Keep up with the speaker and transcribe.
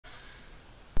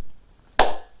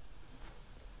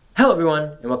Hello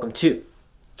everyone and welcome to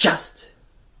Just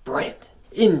Brand.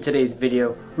 In today's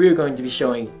video, we are going to be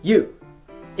showing you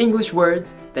English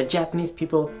words that Japanese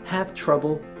people have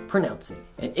trouble pronouncing.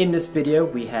 And in this video,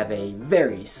 we have a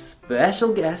very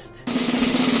special guest,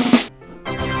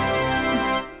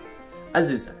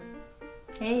 Azusa.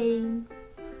 Hey!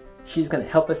 She's gonna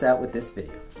help us out with this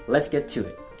video. Let's get to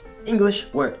it.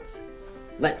 English words.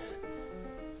 Let's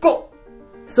go!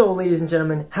 So ladies and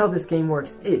gentlemen, how this game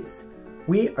works is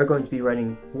we are going to be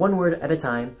writing one word at a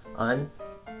time on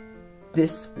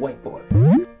this whiteboard.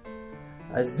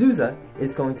 Azusa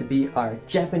is going to be our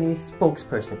Japanese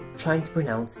spokesperson, trying to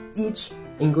pronounce each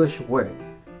English word.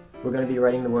 We're going to be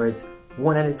writing the words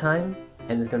one at a time,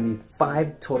 and there's going to be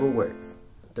 5 total words.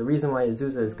 The reason why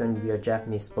Azusa is going to be our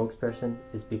Japanese spokesperson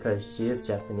is because she is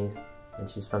Japanese and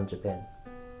she's from Japan.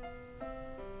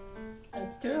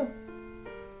 That's true.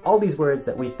 All these words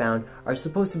that we found are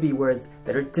supposed to be words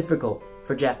that are difficult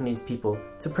for Japanese people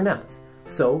to pronounce.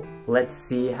 So let's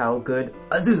see how good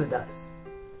Azusa does.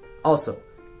 Also,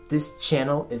 this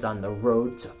channel is on the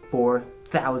road to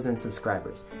 4,000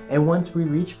 subscribers. And once we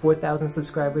reach 4,000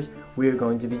 subscribers, we are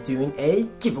going to be doing a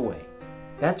giveaway.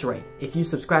 That's right, if you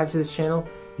subscribe to this channel,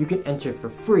 you can enter for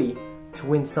free to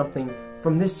win something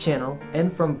from this channel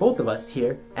and from both of us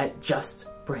here at Just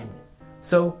Brandon.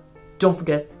 So don't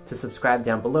forget to subscribe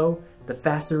down below. The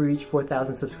faster we reach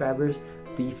 4,000 subscribers,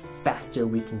 the faster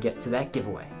we can get to that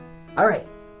giveaway. Alright,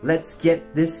 let's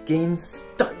get this game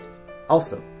started.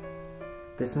 Also,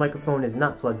 this microphone is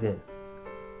not plugged in.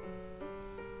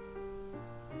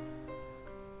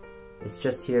 It's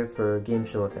just here for game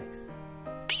show effects.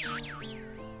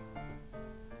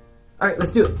 Alright,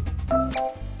 let's do it!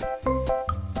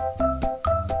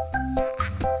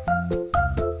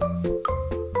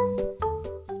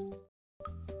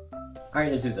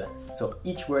 Alright, Azusa, so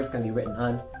each word is going to be written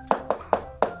on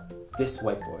this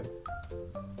whiteboard.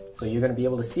 So you're going to be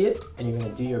able to see it, and you're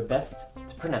going to do your best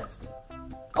to pronounce it.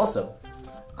 Also,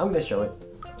 I'm going to show it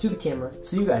to the camera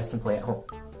so you guys can play at home.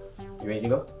 You ready to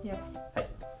go? Yes. Hi.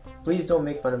 Please don't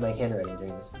make fun of my handwriting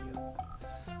during this video.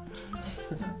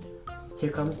 Here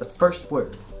comes the first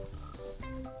word.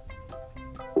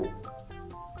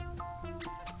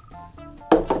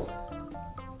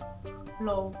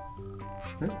 Low.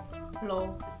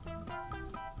 Low.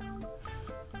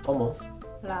 Almost.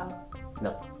 Loud.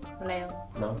 No. Low.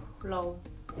 No. Low.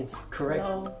 It's correct.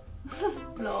 Low.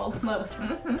 Low.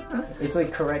 It's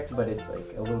like correct, but it's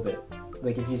like a little bit.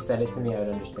 Like if you said it to me, I would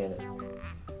understand it.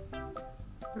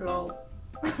 Low.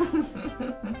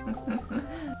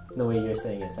 The way you're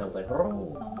saying it sounds like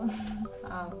oh.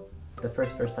 The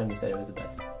first time you said it was the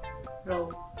best.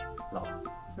 Low. Law.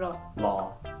 Low.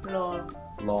 Law. Low.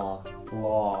 Law.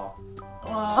 Law.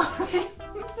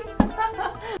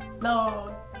 No.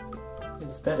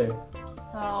 It's better.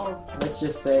 Low. Let's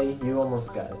just say you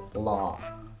almost got it. Law.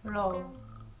 Low.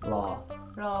 Law.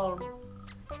 Low.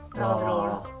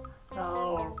 Law.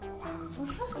 Low.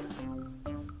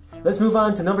 Let's move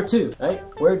on to number 2.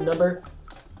 Alright, word number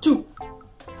 2.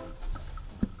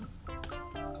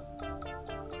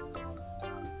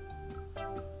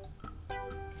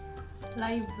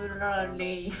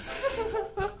 Library. Is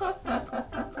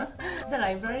it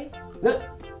library? No.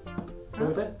 What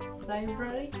was that?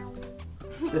 Library.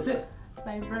 That's it.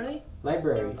 Library.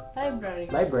 Library. Library.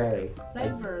 Library.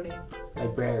 Library.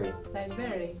 Library.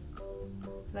 Library.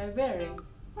 Library.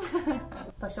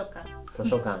 図書館. 図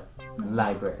書館.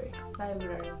 Library.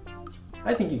 Library.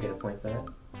 I think you get a point for that.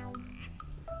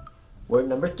 Word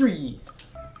number 3.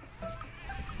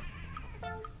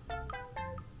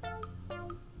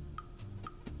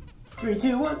 Three,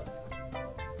 two, one.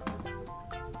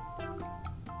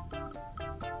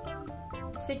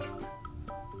 Sixth.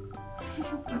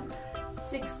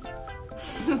 Sixth.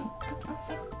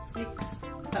 Sixth.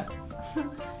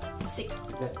 Sixth.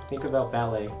 Yeah, think about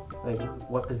ballet. Like,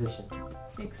 what position?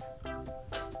 Sixth.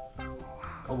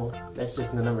 Almost. That's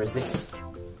just the number 6.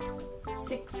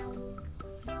 Sixth.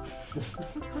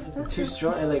 Too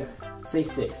strong. And like, say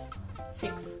 6.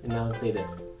 Sixth. And now say this.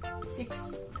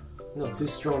 Sixth. No, too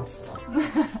strong.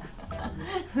 6th.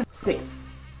 6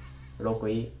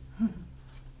位.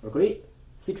 6位.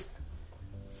 6th.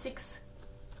 Sixth.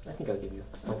 I think I'll give you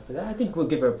a point for that. I think we'll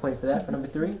give her a point for that for number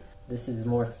 3. This is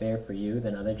more fair for you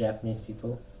than other Japanese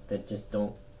people that just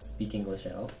don't speak English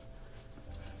at all.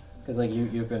 Because like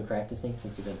you've been practicing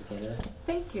since you've been to Canada.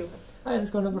 Thank you. Alright,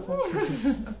 let's go to number 4.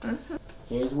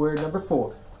 Here's word number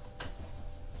 4.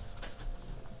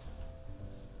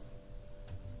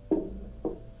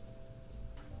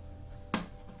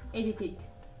 Edited.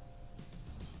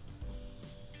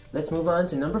 Let's move on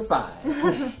to number 5.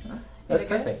 That's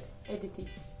perfect. Edited.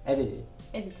 Edited.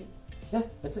 Edited. Yeah,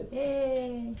 that's it.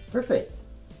 Yay! Perfect.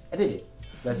 Edited.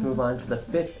 Let's move on to the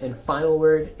fifth and final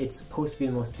word. It's supposed to be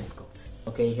the most difficult.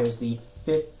 Okay, here's the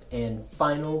fifth and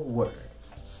final word.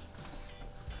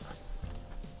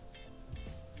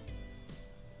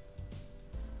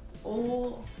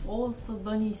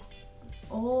 Orthodontist.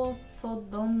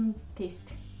 Orthodontist.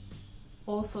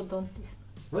 Orthodontist.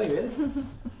 Wait, really?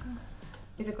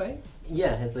 Is it correct?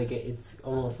 Yeah, it's like it's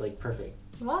almost like perfect.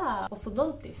 Wow.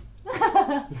 Orthodontist.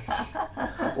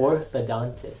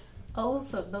 Orthodontist.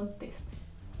 Orthodontist.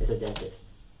 It's a dentist.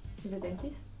 Is it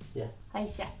dentist? Yeah. 歯医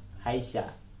者. Haisha.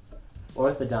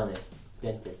 Orthodontist.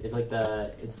 Dentist. It's like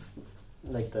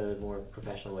the more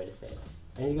professional way to say it.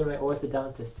 I need to go to my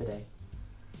orthodontist today.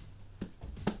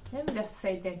 Let me just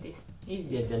say dentist.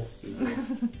 Easy. Yeah, dentist is easier.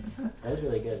 That was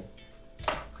really good.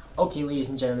 Okay, ladies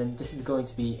and gentlemen, this is going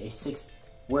to be a sixth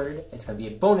word. It's going to be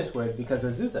a bonus word because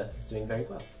Azusa is doing very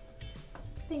well.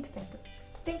 Think.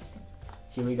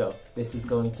 Here we go. This is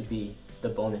going to be the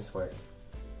bonus word.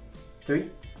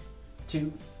 3,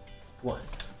 2, 1.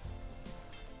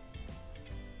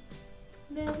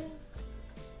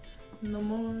 No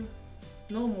more.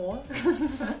 No more.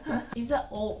 Is that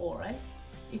O, right?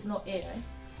 It's not A, right?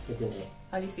 It's an A.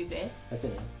 Oh, this is A. That's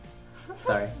an A.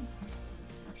 Sorry.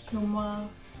 No more.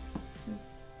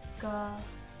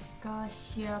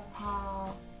 Garcia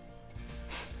pa.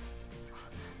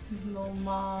 No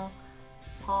more.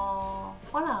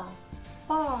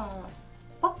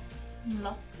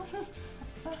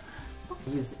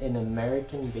 He's an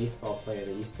American baseball player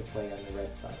that used to play on the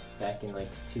Red Sox back in like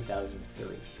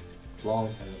 2003. Long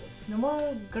time ago. No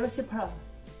more Garcia pa.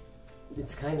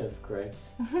 It's kind of correct.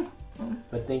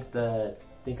 But think of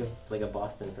like a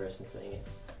Boston person saying it.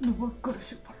 No more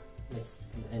Garcia pa. That's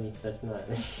not.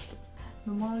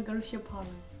 No more Garcia pa.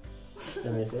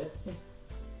 Let me say it? Yeah.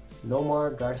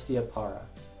 Nomar Garcia Parra.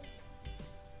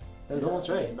 That was almost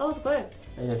right. That was good.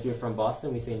 And if you're from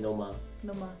Boston, we say Noma.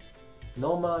 No more.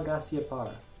 Nomar Garcia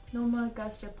Parra. No more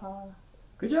Garcia pa.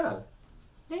 Good job.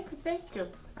 Thank you.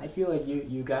 I feel like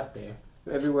you got there.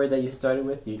 Every word that you started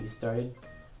with, you started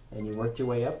and you worked your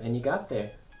way up and you got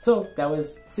there. So that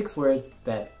was 6 words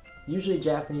that usually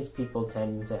Japanese people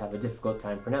tend to have a difficult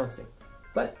time pronouncing.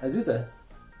 But Azusa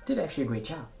did actually a great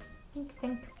job.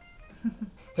 Thank you.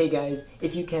 Hey guys,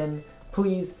 if you can,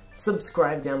 please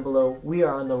subscribe down below. We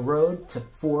are on the road to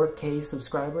 4K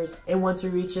subscribers, and once we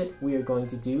reach it, we are going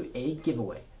to do a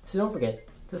giveaway. So don't forget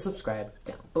to subscribe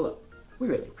down below. We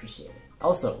really appreciate it.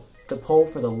 Also, the poll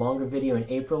for the longer video in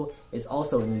April is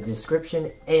also in the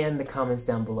description and the comments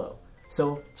down below.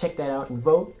 So check that out and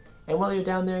vote. And while you're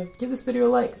down there, give this video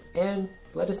a like and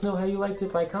let us know how you liked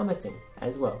it by commenting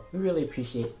as well. We really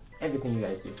appreciate everything you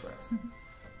guys do for us.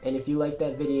 And if you like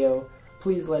that video,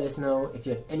 please let us know if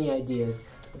you have any ideas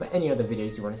about any other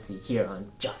videos you want to see here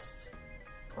on Just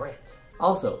Brand.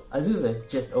 Also, Azusa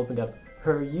just opened up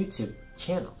her YouTube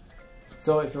channel.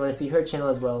 So if you want to see her channel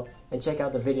as well and check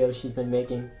out the videos she's been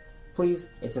making, please,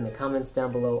 it's in the comments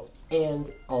down below and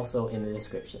also in the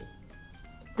description.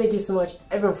 Thank you so much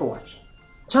everyone for watching.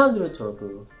 Channel登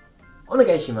録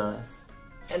onegai shimasu.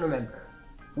 And remember,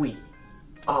 we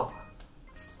are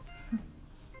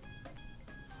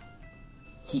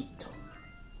Hito.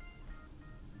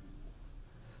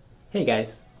 Hey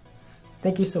guys,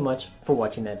 thank you so much for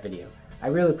watching that video. I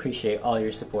really appreciate all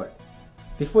your support.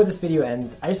 Before this video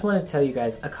ends, I just want to tell you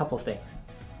guys a couple things.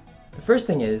 The first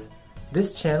thing is,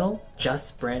 this channel,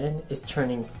 Just Brandon, is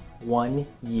turning 1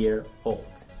 year old.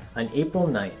 On April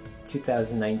 9th,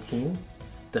 2019,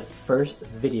 the first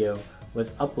video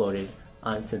was uploaded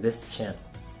onto this channel.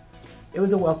 It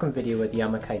was a welcome video with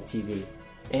Yamakai TV,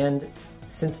 and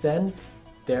since then,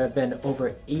 there have been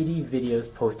over 80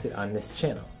 videos posted on this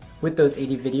channel. With those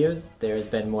 80 videos, there has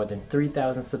been more than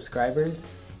 3,000 subscribers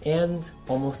and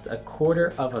almost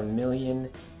 250,000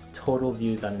 total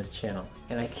views on this channel.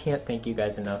 And I can't thank you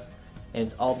guys enough, and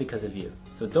it's all because of you.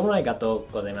 So domo arigatou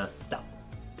gozaimashita.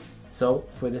 So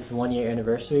for this 1 year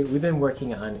anniversary, we've been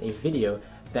working on a video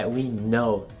that we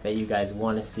know that you guys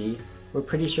want to see. We're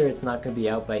pretty sure it's not going to be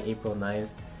out by April 9th.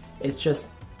 It's just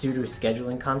due to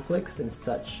scheduling conflicts and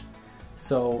such.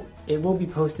 So it will be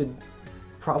posted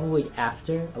probably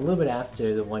after, a little bit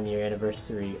after the 1 year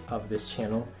anniversary of this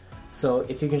channel. So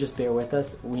if you can just bear with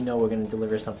us, we know we're going to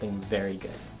deliver something very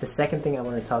good. The second thing I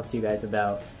want to talk to you guys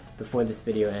about before this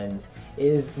video ends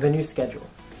is the new schedule.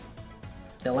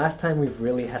 The last time we've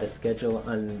really had a schedule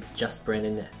on Just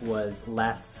Brandon was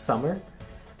last summer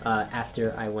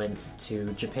after I went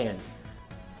to Japan.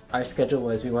 Our schedule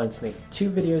was we wanted to make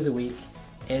 2 videos a week,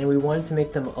 and we wanted to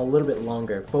make them a little bit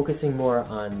longer, focusing more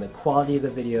on the quality of the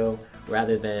video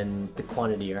rather than the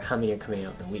quantity or how many are coming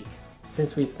out in a week.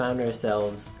 since we found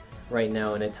ourselves right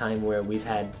now in a time where we've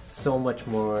had so much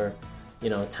more,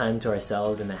 time to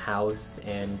ourselves in the house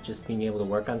and just being able to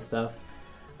work on stuff,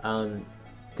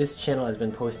 this channel has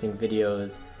been posting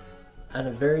videos on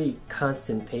a very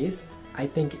constant pace. I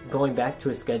think going back to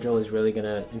a schedule is really going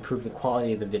to improve the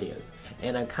quality of the videos,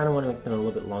 and I kind of want to make them a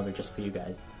little bit longer just for you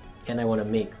guys, and I want to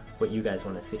make what you guys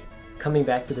want to see. Coming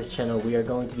back to this channel, we are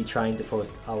going to be trying to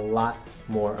post a lot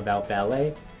more about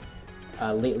ballet.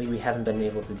 Lately we haven't been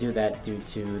able to do that due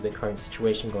to the current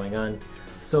situation going on,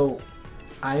 so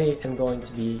I am going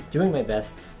to be doing my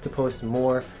best to post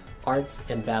more arts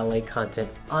and ballet content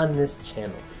on this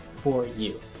channel for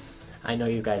you. I know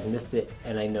you guys missed it,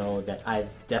 and I know that I've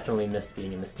definitely missed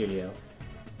being in the studio.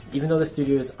 Even though the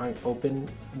studios aren't open,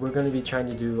 we're going to be trying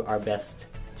to do our best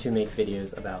to make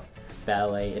videos about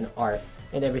ballet and art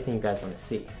and everything you guys want to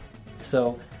see.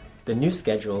 So the new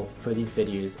schedule for these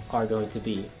videos are going to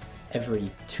be every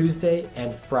Tuesday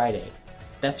and Friday.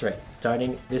 That's right,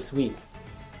 starting this week.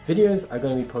 Videos are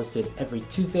going to be posted every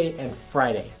Tuesday and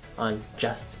Friday on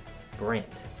Just Brand.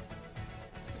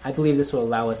 I believe this will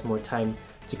allow us more time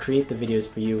to create the videos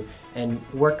for you and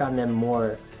work on them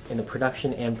more in the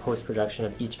production and post-production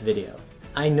of each video.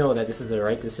 I know that this is the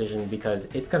right decision because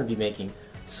it's going to be making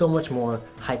so much more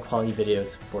high-quality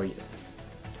videos for you.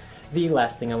 The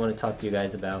last thing I want to talk to you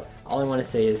guys about, all I want to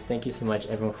say is thank you so much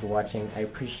everyone for watching. I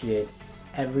appreciate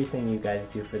everything you guys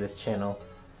do for this channel.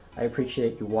 I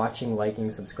appreciate you watching, liking,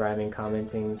 subscribing,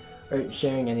 commenting, or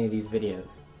sharing any of these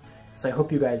videos. So I hope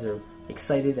you guys are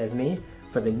excited as me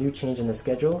for the new change in the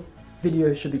schedule.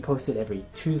 Videos should be posted every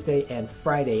Tuesday and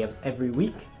Friday of every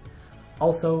week.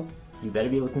 Also, you better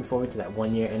be looking forward to that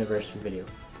 1-year anniversary video.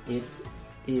 It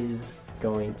is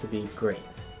going to be great.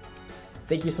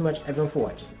 Thank you so much everyone for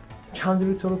watching.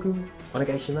 Channel登録お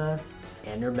願いします.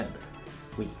 And remember,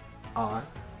 we are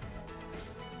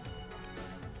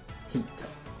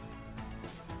Hito.